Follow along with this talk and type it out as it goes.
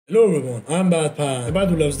Hello everyone, I'm Batpan, the bat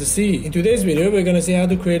who loves the sea. In today's video, we're gonna see how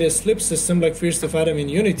to create a slip system like Fierce to Fathom in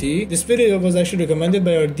Unity. This video was actually recommended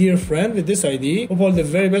by our dear friend with this ID. Hope all the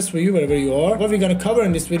very best for you wherever you are. What we're gonna cover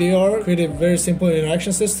in this video are create a very simple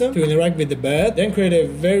interaction system to interact with the bed, then create a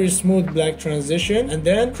very smooth black transition, and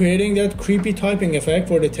then creating that creepy typing effect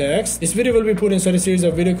for the text. This video will be put inside a series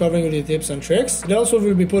of video covering the tips and tricks. It also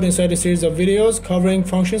will be put inside a series of videos covering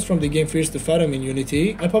functions from the game Fierce to Fathom in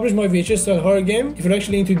Unity. I published my VHS style horror game. If you're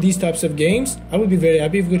actually into these types of games, I would be very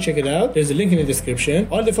happy if you could check it out. There's a link in the description.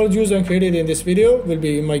 All the files used and created in this video will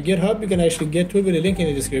be in my GitHub. You can actually get to it with a link in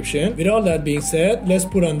the description. With all that being said, let's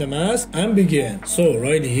put on the mask and begin. So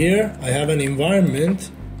right here, I have an environment.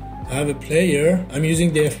 I have a player. I'm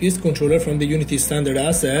using the FPS controller from the Unity standard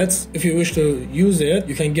assets. If you wish to use it,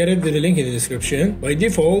 you can get it with a link in the description. By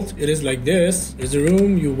default, it is like this. There's a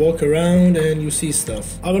room, you walk around and you see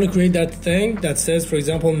stuff. I want to create that thing that says, for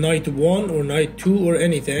example, night 1 or night 2 or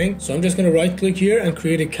anything. So I'm just going to right click here and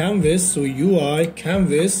create a canvas. So UI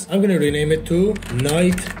canvas. I'm going to rename it to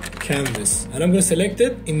night canvas, and I'm going to select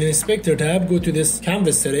it in the inspector tab. Go to this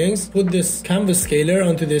canvas settings, put this canvas scaler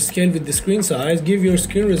onto the scale with the screen size, give your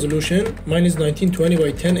screen resolution minus 1920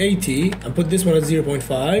 by 1080 and put this one at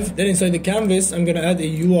 0.5. Then inside the canvas I'm going to add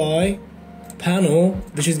a UI panel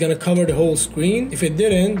which is going to cover the whole screen. If it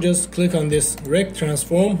didn't, just click on this rect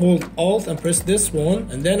transform, hold alt and press this one,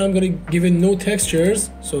 and then I'm going to give it no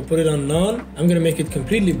textures, so put it on none. I'm going to make it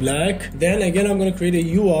completely black. Then again I'm going to create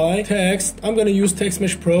a UI text. I'm going to use Text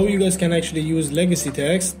Mesh Pro. You guys can actually use legacy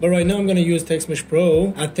text, but right now I'm going to use Text Mesh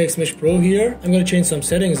Pro. Add Text Mesh Pro here. I'm going to change some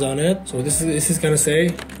settings on it. So this is going to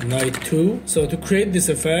say night 2. So to create this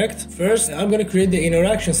effect, first I'm going to create the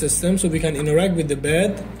interaction system so we can interact with the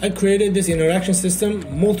bed. I created this interaction system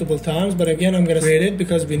multiple times, but again I'm going to create it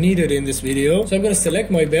because we need it in this video. So I'm going to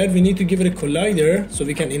select my bed. We need to give it a collider so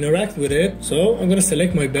we can interact with it. So I'm going to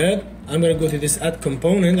select my bed. I'm going to go to this add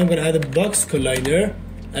component. I'm going to add a box collider.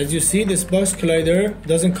 As you see, this box collider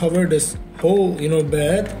doesn't cover this whole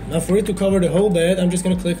bed. Now for it to cover the whole bed, I'm just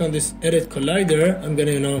going to click on this edit collider. I'm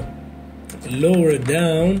going to lower it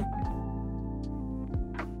down.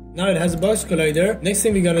 Now it has a box collider. Next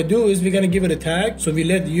thing we're gonna do is we're gonna give it a tag, so we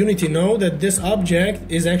let Unity know that this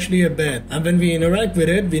object is actually a bed, and when we interact with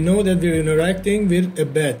it, we know that we're interacting with a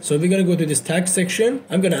bed. So we're gonna go to this tag section.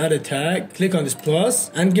 I'm gonna add a tag, click on this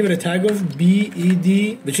plus and give it a tag of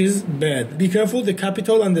BED, which is bed. Be careful, the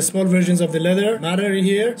capital and the small versions of the letter matter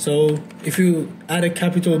here. So if you add a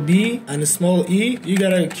capital B and a small E, you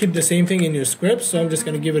gotta keep the same thing in your script. So I'm just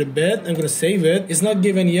gonna give it a bed. I'm gonna save it. It's not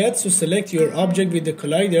given yet, so select your object with the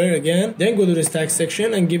collider again, then go to this tag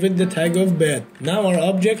section and give it the tag of bed. Now our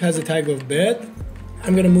object has a tag of bed.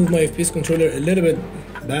 I'm gonna move my FPS controller a little bit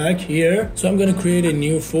back here. So I'm gonna create a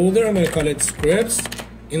new folder. I'm gonna call it scripts.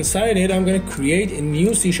 Inside it, I'm going to create a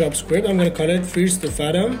new C# script. I'm going to call it Fierce to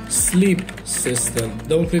Fathom Sleep System.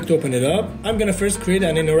 Double click to open it up. I'm going to first create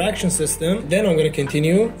an interaction system. Then I'm going to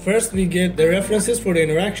continue. First, we get the references for the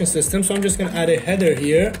interaction system. So I'm just going to add a header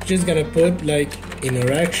here. Just going to put like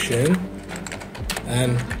interaction.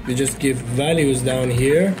 And we just give values down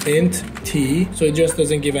here, int t, so it just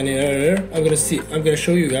doesn't give any error. I'm going to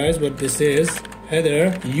show you guys what this is.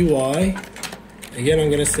 Header UI. Again, I'm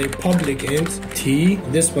going to say public int t.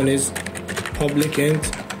 This one is public int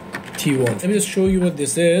t1. Let me just show you what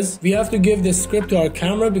this is. We have to give this script to our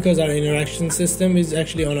camera because our interaction system is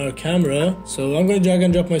actually on our camera. So I'm going to drag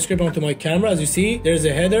and drop my script onto my camera. As you see, there's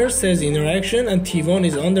a header, says interaction, and t1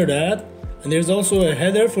 is under that. And there's also a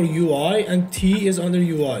header for UI and T is under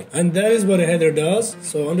UI. And that is what a header does.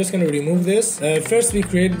 So I'm just going to remove this. First, we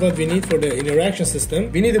create what we need for the interaction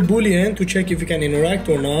system. We need a boolean to check if we can interact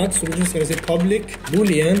or not. So we're just going to say public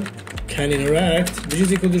boolean can interact, which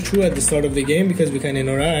is equal to true at the start of the game because we can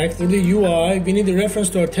interact. For the UI, we need the reference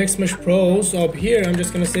to our Text Mesh Pro. So up here, I'm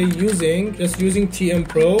just going to say using TM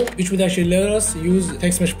Pro, which would actually let us use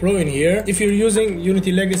Text Mesh Pro in here. If you're using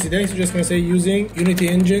Unity Legacy Text, you're just going to say using Unity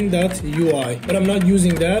Engine.UI. But I'm not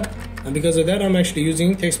using that. And because of that, I'm actually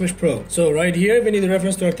using Text Mesh Pro. So right here, we need a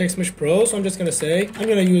reference to our Text Mesh Pro. So I'm just going to say, I'm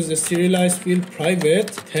going to use the serialized field private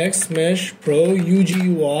Text Mesh Pro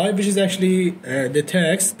UGUI, which is actually the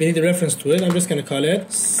text. We need a reference to it. I'm just going to call it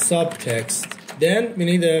subtext. Then we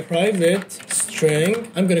need a private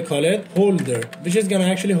string. I'm going to call it holder, which is going to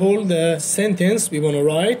actually hold the sentence we want to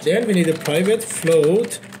write. Then we need a private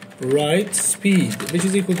float write speed, which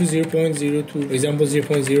is equal to 0.02, for example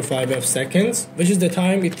 0.05 f seconds, which is the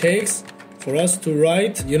time it takes for us to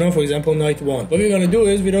write, for example, night 1. What we're going to do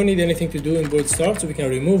is we don't need anything to do in void start, so we can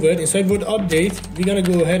remove it. Inside void update, we're going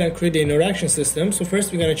to go ahead and create the interaction system. So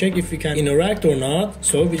first we're going to check if we can interact or not.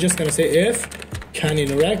 So we're just going to say if can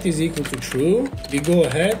interact is equal to true, we go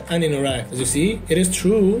ahead and interact. As you see, it is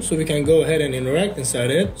true, so we can go ahead and interact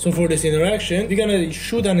inside it. So for this interaction, we're gonna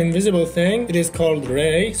shoot an invisible thing. It is called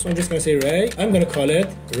ray, so I'm just gonna say ray. I'm gonna call it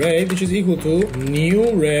ray, which is equal to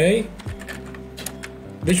new ray,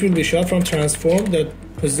 which will be shot from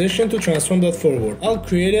transform.position to transform.forward. I'll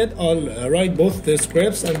create it, I'll write both the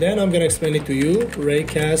scripts, and then I'm gonna explain it to you.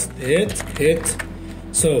 Raycast hit.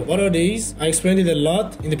 So what are these? I explained it a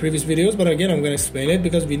lot in the previous videos, but again I'm going to explain it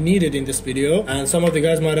because we need it in this video, and some of the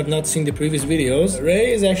guys might have not seen the previous videos.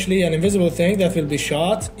 Ray is actually an invisible thing that will be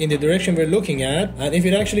shot in the direction we're looking at, and if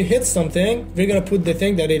it actually hits something, we're going to put the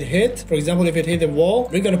thing that it hit. For example, if it hit a wall,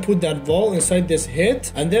 we're going to put that wall inside this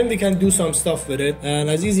hit, and then we can do some stuff with it. And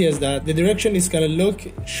as easy as that, the direction is going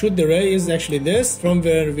to shoot the ray is actually this, from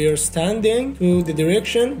where we're standing to the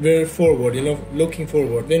direction we're forward, looking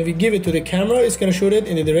forward. When we give it to the camera, it's going to shoot it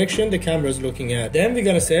in the direction the camera is looking at. Then we're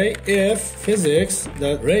gonna say if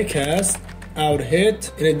physics.raycast out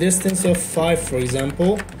hit in a distance of 5, for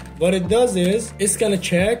example. What it does is it's gonna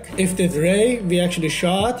check if the ray we actually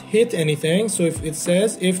shot hit anything. So if it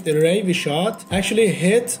says if the ray we shot actually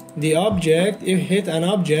hit the object, if hit an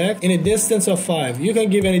object in a distance of 5. You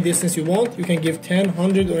can give any distance you want. You can give 10,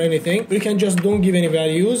 100 or anything. You can just don't give any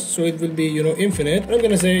values, so it will be infinite. I'm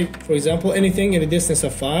gonna say, for example, anything in a distance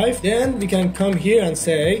of 5. Then we can come here and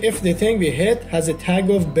say if the thing we hit has a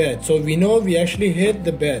tag of bed. So we know we actually hit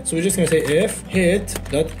the bed. So we're just gonna say if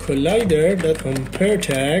hit.collider.compare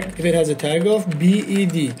tag, if it has a tag of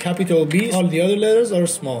BED, capital B, all the other letters are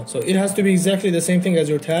small. So it has to be exactly the same thing as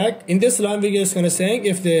your tag. In this line, we're just gonna say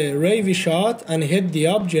if the ray we shot and hit the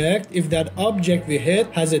object, if that object we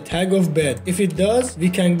hit has a tag of bed. If it does, we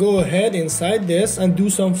can go ahead inside this and do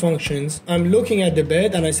some functions. I'm looking at the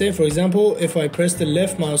bed and I say, for example, if I press the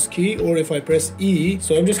left mouse key or if I press E,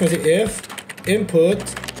 so I'm just gonna say if input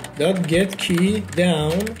 .get key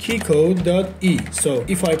down keycode.e. So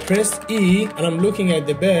if I press E and I'm looking at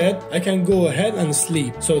the bed, I can go ahead and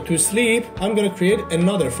sleep. So to sleep, I'm gonna create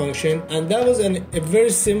another function, and that was a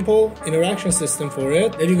very simple interaction system for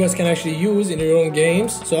it that you guys can actually use in your own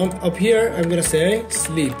games. So up here, I'm gonna say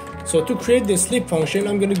sleep. So to create the sleep function,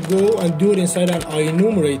 I'm going to go and do it inside an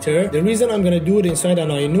enumerator. The reason I'm going to do it inside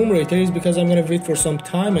an enumerator is because I'm going to wait for some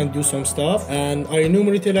time and do some stuff. And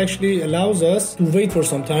enumerator actually allows us to wait for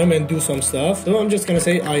some time and do some stuff. So I'm just going to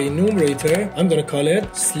say enumerator. I'm going to call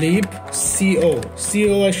it sleep CO.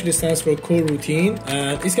 CO actually stands for coroutine.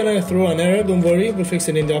 And it's going to throw an error. Don't worry, we'll fix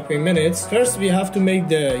it in the upcoming minutes. First, we have to make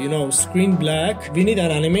the, screen black. We need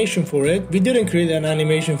an animation for it. We didn't create an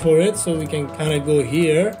animation for it, so we can kind of go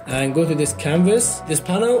here and go to this canvas. This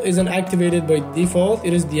panel isn't activated by default,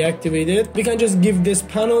 it is deactivated. We can just give this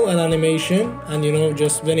panel an animation, and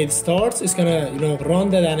just when it starts, it's gonna run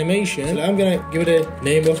that animation. So I'm gonna give it a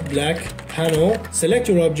name of black panel. Select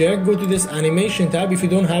your object, go to this animation tab. If you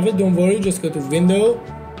don't have it, don't worry, just go to window,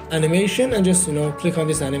 animation, and just click on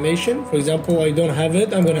this animation. For example, I don't have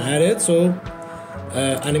it, I'm gonna add it. So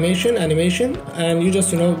animation, and you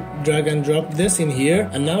just drag and drop this in here,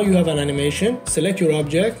 and now you have an animation. Select your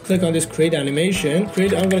object, click on this create animation.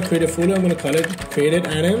 I'm gonna create a folder. I'm gonna call it created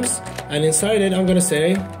anims, and inside it I'm gonna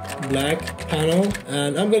say black panel,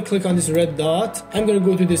 and I'm gonna click on this red dot. I'm gonna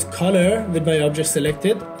go to this color with my object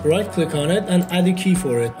selected, right click on it and add a key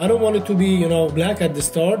for it. I don't want it to be black at the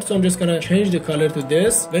start, so I'm just gonna change the color to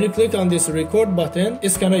this. When you click on this record button,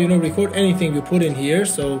 it's gonna record anything you put in here.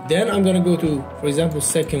 So then I'm gonna go to, for example,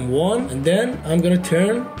 second one, and then I'm gonna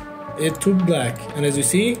turn it to black, and as you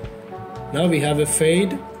see, now we have a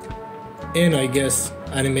fade in, I guess,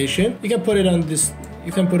 animation. You can put it on this,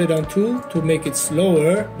 you can put it on 2 to make it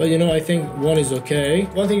slower, but I think 1 is okay.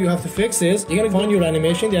 One thing you have to fix is you're gonna find your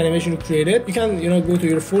animation, the animation you created. You can go to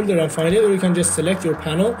your folder and find it, or you can just select your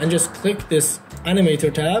panel and just click this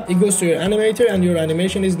animator tab. It goes to your animator, and your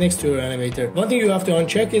animation is next to your animator. One thing you have to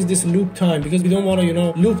uncheck is this loop time, because we don't want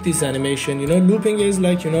to loop this animation. Looping is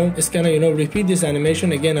like it's gonna repeat this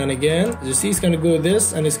animation again and again. As you see, it's gonna go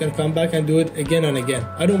this and it's gonna come back and do it again and again.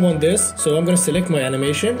 I don't want this, so I'm gonna select my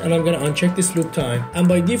animation and I'm gonna uncheck this loop time. And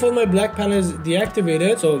by default, my black panel is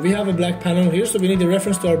deactivated, so we have a black panel here, so we need a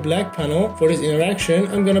reference to our black panel for this interaction.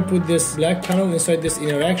 I'm gonna put this black panel inside this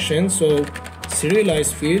interaction. So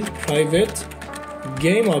serialized field, private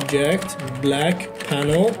game object, black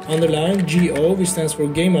panel, underline GO, which stands for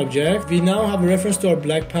game object. We now have a reference to our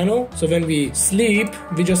black panel, so when we sleep,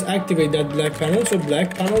 we just activate that black panel. So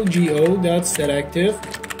black panel GO dot set active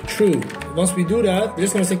true. Once we do that, we're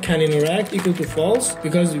just gonna say can interact equal to false,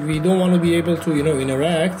 because we don't want to be able to, you know,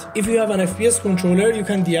 interact. If you have an FPS controller, you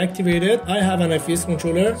can deactivate it. I have an FPS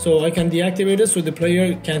controller, so I can deactivate it so the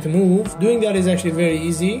player can't move. Doing that is actually very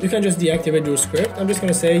easy. You can just deactivate your script. I'm just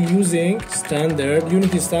gonna say using standard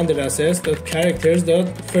Unity standard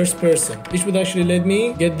access.characters.first person, which would actually let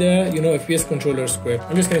me get the, you know, FPS controller script.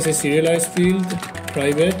 I'm just gonna say serialized field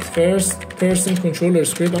private first person controller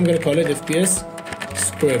script. I'm gonna call it FPS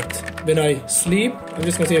script. When I sleep, I'm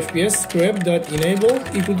just gonna say FPS script.enable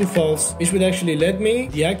equal to false, which would actually let me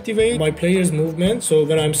deactivate my player's movement. So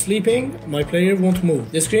when I'm sleeping, my player won't move.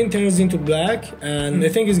 The screen turns into black and the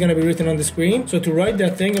thing is gonna be written on the screen. So to write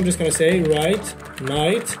that thing, I'm just gonna say write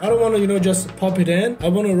night. I don't wanna, you know, just pop it in. I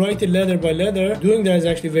wanna write it letter by letter. Doing that is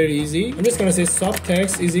actually very easy. I'm just gonna say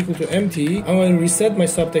subtext is equal to empty. I'm gonna reset my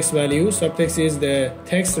subtext value. Subtext is the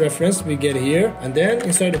text reference we get here. And then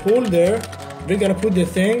inside the folder, we're gonna put the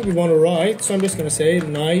thing we want to write. So I'm just gonna say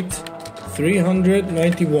night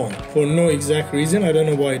 391 for no exact reason. I don't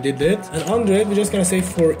know why I did that. And under it, we're just gonna say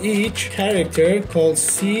for each character called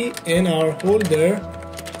C in our folder.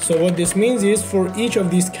 So what this means is for each of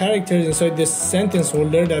these characters inside this sentence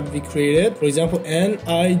holder that we created, for example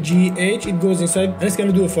NIGH, it goes inside and it's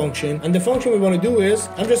gonna do a function. And the function we want to do is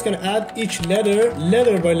I'm just gonna add each letter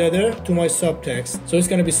by letter to my subtext. So it's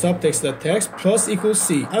gonna be subtext.text plus equals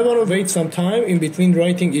C. I want to wait some time in between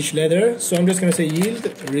writing each letter, so I'm just gonna say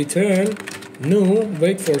yield return new,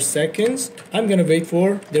 wait for seconds. I'm gonna wait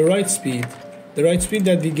for the write speed. The write speed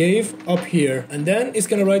that we gave up here, and then it's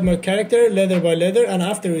gonna write my character letter by letter. And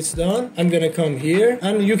after it's done, I'm gonna come here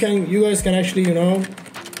and you guys can actually, you know,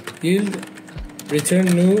 yield return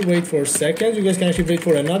new, wait for seconds. You guys can actually wait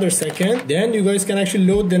for another second, then you guys can actually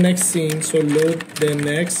load the next scene. So load the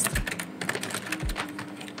next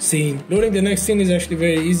scene. Loading the next scene is actually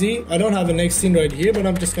very easy. I don't have a next scene right here, but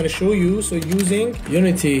I'm just gonna show you. So using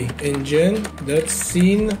Unity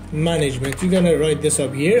engine.scene management, you're gonna write this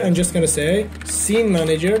up here and just gonna say scene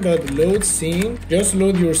manager.load scene. Just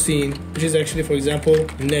load your scene, which is actually, for example,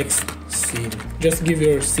 next scene. Just give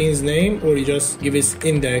your scene's name or you just give its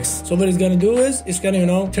index. So what it's gonna do is it's gonna, you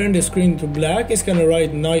know, turn the screen to black. It's gonna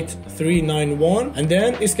write night 391 and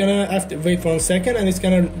then it's gonna have to wait for 1 second and it's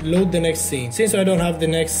gonna load the next scene. Since I don't have the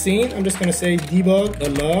next scene, I'm just gonna say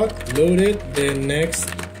debug.log loaded the next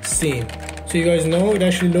scene. So you guys know it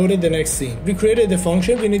actually loaded the next scene. We created the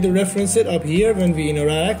function, we need to reference it up here when we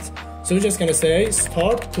interact. So we're just gonna say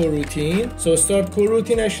start coroutine. So start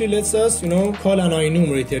coroutine actually lets us, you know, call an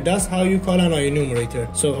enumerator. That's how you call an enumerator.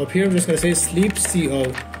 So up here we're just gonna say sleep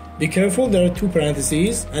co. Be careful, there are 2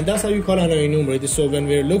 parentheses, and that's how you call an enumerator. So when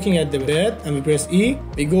we're looking at the bed and we press E,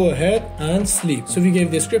 we go ahead and sleep. So we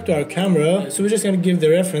gave the script to our camera. So we're just gonna give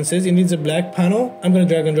the references. It needs a black panel. I'm gonna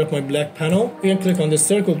drag and drop my black panel. We can click on the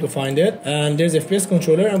circle to find it. And there's a FPS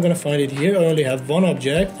controller. I'm gonna find it here. I only have 1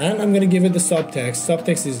 object, and I'm gonna give it the subtext.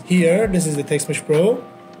 Subtext is here. This is the Text Mesh Pro.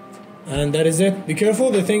 And that is it. Be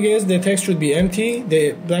careful, the thing is the text should be empty.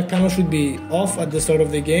 The black panel should be off at the start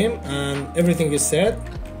of the game and everything is set.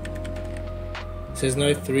 Says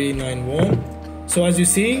night 391. So as you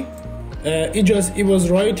see, it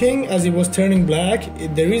was writing as it was turning black.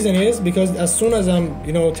 The reason is because as soon as I'm,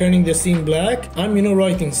 you know, turning the scene black, I'm, you know,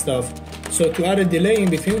 writing stuff. So to add a delay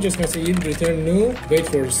in between, just gonna say yield return new, wait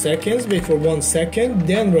for seconds, wait for 1 second,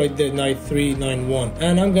 then write the night 391.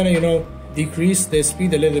 And I'm gonna, you know, decrease the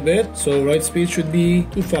speed a little bit. So write speed should be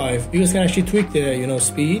to 5. You guys can actually tweak the, you know,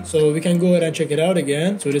 speed. So we can go ahead and check it out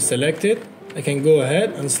again. So it is selected. I can go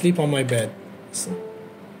ahead and sleep on my bed. So,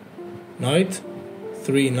 night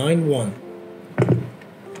 391,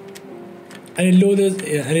 and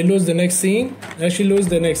it loads the next scene. It actually loads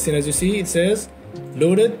the next scene. As you see, it says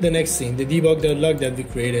loaded the next scene, the debug.log that we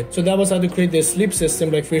created. So that was how to create the sleep system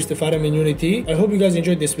like first the Fathom in Unity. I hope you guys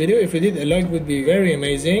enjoyed this video. If you did, a like would be very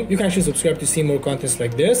amazing. You can actually subscribe to see more contents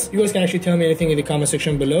like this. You guys can actually tell me anything in the comment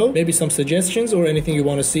section below, maybe some suggestions or anything you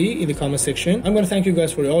want to see in the comment section. I'm gonna thank you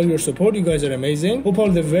guys for all your support. You guys are amazing. Hope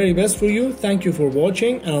all the very best for you. Thank you for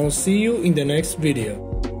watching and I'll see you in the next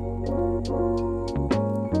video.